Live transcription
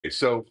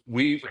So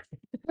we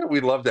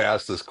love to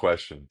ask this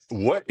question.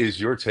 What is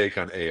your take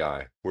on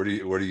AI? Where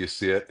do you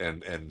see it,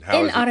 and how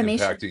In is it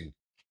automation. impacting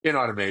in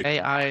automation?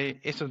 AI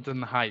isn't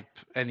an hype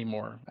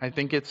anymore. I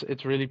think it's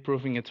really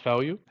proving its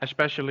value,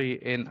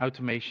 especially in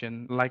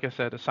automation. Like I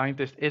said, a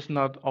scientist is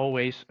not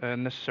always a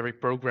necessary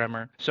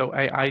programmer, so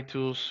AI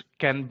tools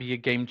can be a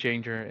game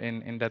changer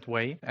in that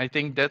way. I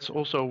think that's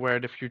also where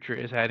the future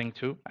is heading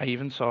to. I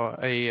even saw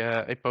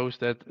a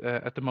post that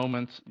at the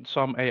moment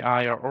some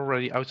AI are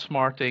already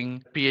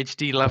outsmarting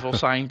PhD level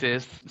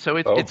scientists. So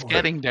Oh it's boy.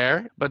 getting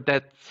there. But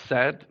that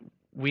said,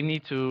 we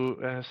need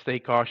to stay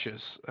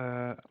cautious.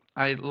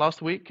 I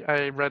last week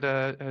I read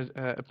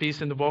a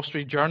piece in the Wall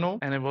Street Journal,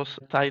 and it was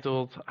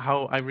titled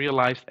 "How I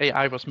Realized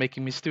AI Was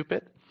Making Me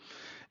Stupid."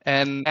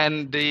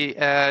 And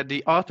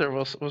the author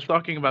was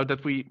talking about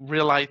that we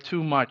rely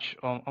too much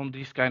on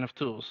these kind of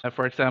tools.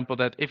 For example,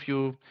 that if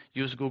you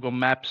use Google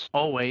Maps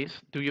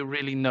always, do you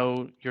really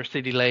know your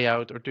city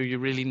layout, or do you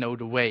really know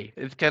the way?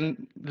 It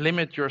can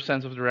limit your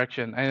sense of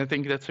direction, and I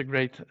think that's a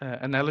great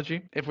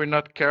analogy. If we're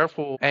not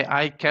careful,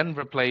 AI can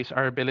replace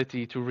our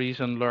ability to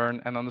reason,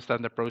 learn, and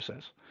understand the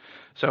process.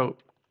 So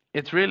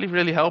it's really,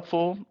 really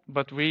helpful,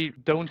 but we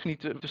don't need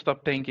to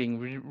stop thinking.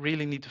 We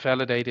really need to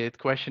validate it,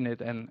 question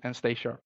it, and stay sharp.